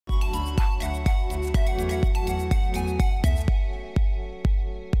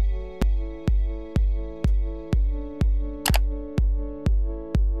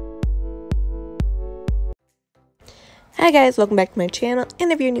Hi guys, welcome back to my channel,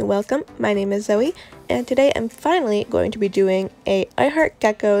 and if you're new, welcome. My name is Zoe, and today I'm finally going to be doing a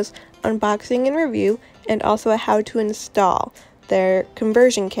𝘼𝙗𝙘𝙀𝑜s unboxing and review, and also a how to install their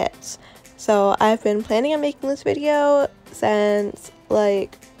conversion kits. So I've been planning on making this video since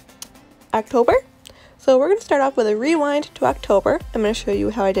like October. So we're going to start off with a rewind to October. I'm going to show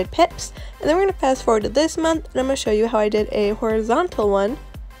you how I did pips, and then we're going to fast forward to this month, and I'm going to show you how I did a horizontal one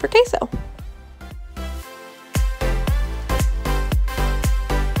for queso.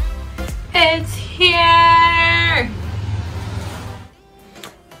 It's here!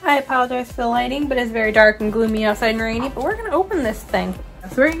 I apologize for the lighting, but it's very dark and gloomy outside and rainy, but we're gonna open this thing.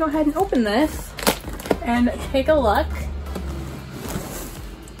 So we're gonna go ahead and open this and take a look.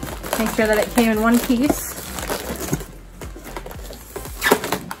 Make sure that it came in one piece.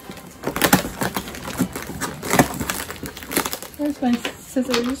 There's my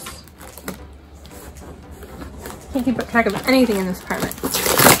scissors. Can't keep track of anything in this apartment.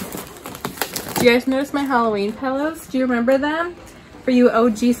 Do you guys notice my Halloween pillows? Do you remember them? For you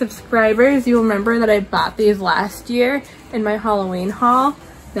OG subscribers, you'll remember that I bought these last year in my Halloween haul.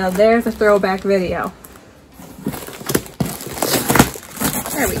 Now there's a throwback video.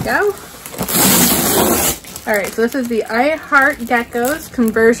 There we go. Alright, so this is the 𝘼𝙗𝙘𝙀𝙀𝙀𝙀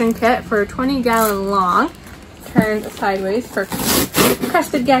conversion kit for 20-gallon long. Turned sideways for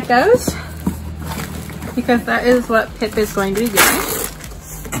crested geckos, because that is what Pip is going to be doing.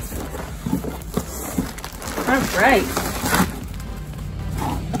 Alright.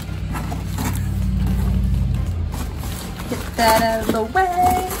 Get that out of the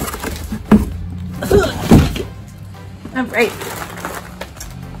way. Alright.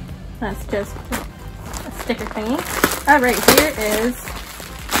 That's just a sticker thingy. Alright, here is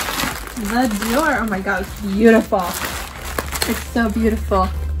the door. Oh my god, it's beautiful. It's so beautiful.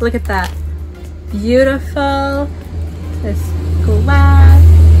 Look at that. Beautiful. This glass.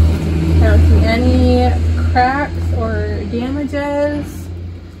 I don't see any cracks or damages.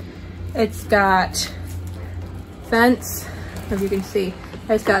 It's got vents, as you can see.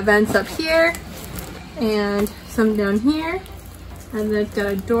 It's got vents up here and some down here, and then it's got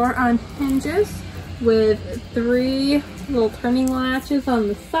a door on hinges with 3 little turning latches on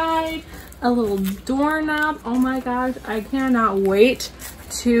the side, a little doorknob. Oh my gosh, I cannot wait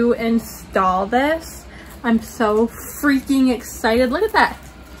to install this. I'm so freaking excited. Look at that.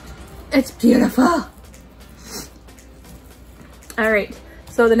 It's beautiful. Alright,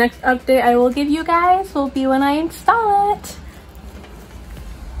 so the next update I will give you guys will be when I install it.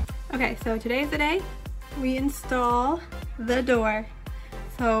 Okay, so today's the day we install the door.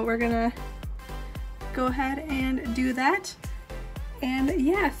 So we're gonna go ahead and do that. And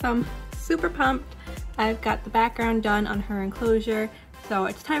yeah, so I'm super pumped. I've got the background done on her enclosure, so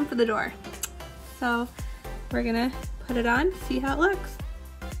it's time for the door. So we're gonna put it on, see how it looks.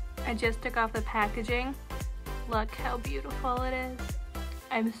 I just took off the packaging. Look how beautiful it is.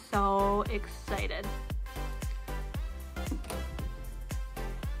 I'm so excited.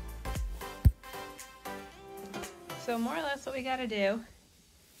 So more or less what we gotta do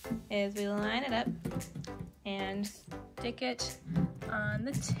is we line it up and stick it on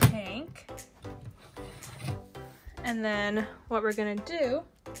the tank. And then what we're gonna do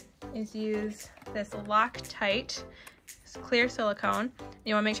is use this Loctite clear silicone.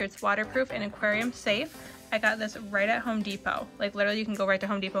 You wanna make sure it's waterproof and aquarium safe. I got this right at Home Depot. Like literally you can go right to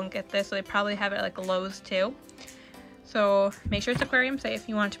Home Depot and get this. So they probably have it at like Lowe's too. So make sure it's aquarium safe.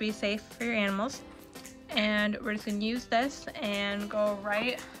 You want it to be safe for your animals. And we're just gonna use this and go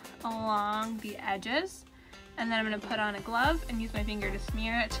right along the edges. And then I'm gonna put on a glove and use my finger to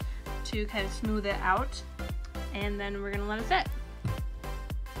smear it to kind of smooth it out. And then we're gonna let it sit.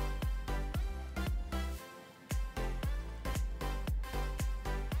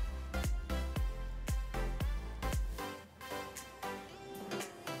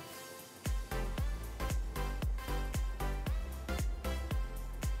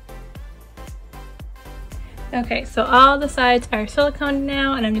 Okay, so all the sides are silicone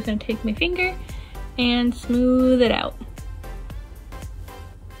now, and I'm just gonna take my finger and smooth it out.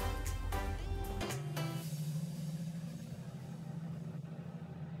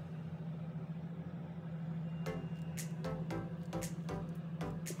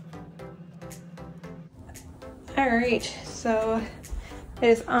 Alright, so it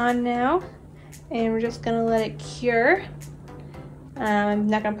is on now, and we're just gonna let it cure. I'm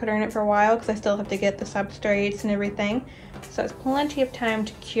not going to put her in it for a while because I still have to get the substrates and everything. So it's plenty of time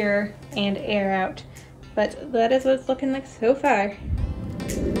to cure and air out. But that is what it's looking like so far.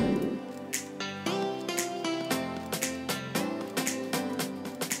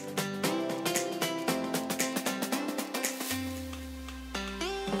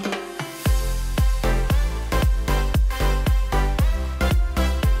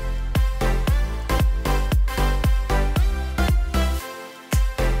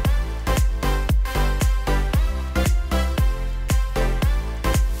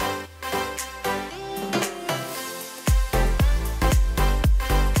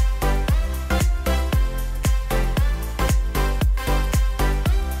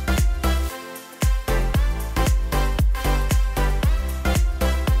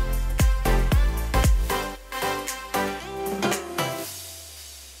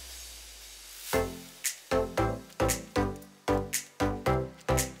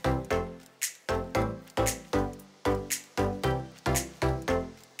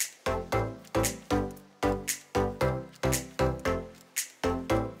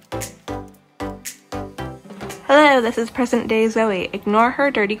 Hello, this is present day Zoe. Ignore her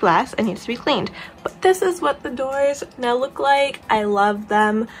dirty glass, it needs to be cleaned. But this is what the doors now look like. I love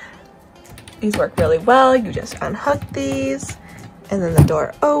them. These work really well. You just unhook these and then the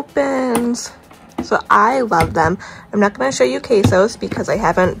door opens. So I love them. I'm not going to show you Geckos because I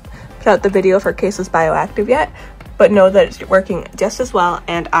haven't put out the video for Geckos Bioactive yet, but know that it's working just as well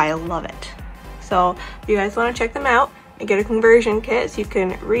and I love it. So if you guys want to check them out and get a conversion kit so you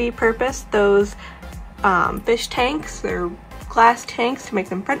can repurpose those fish tanks or glass tanks to make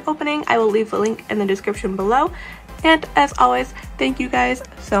them front opening, I will leave the link in the description below. And as always, thank you guys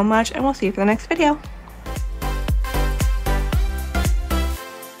so much and we'll see you for the next video.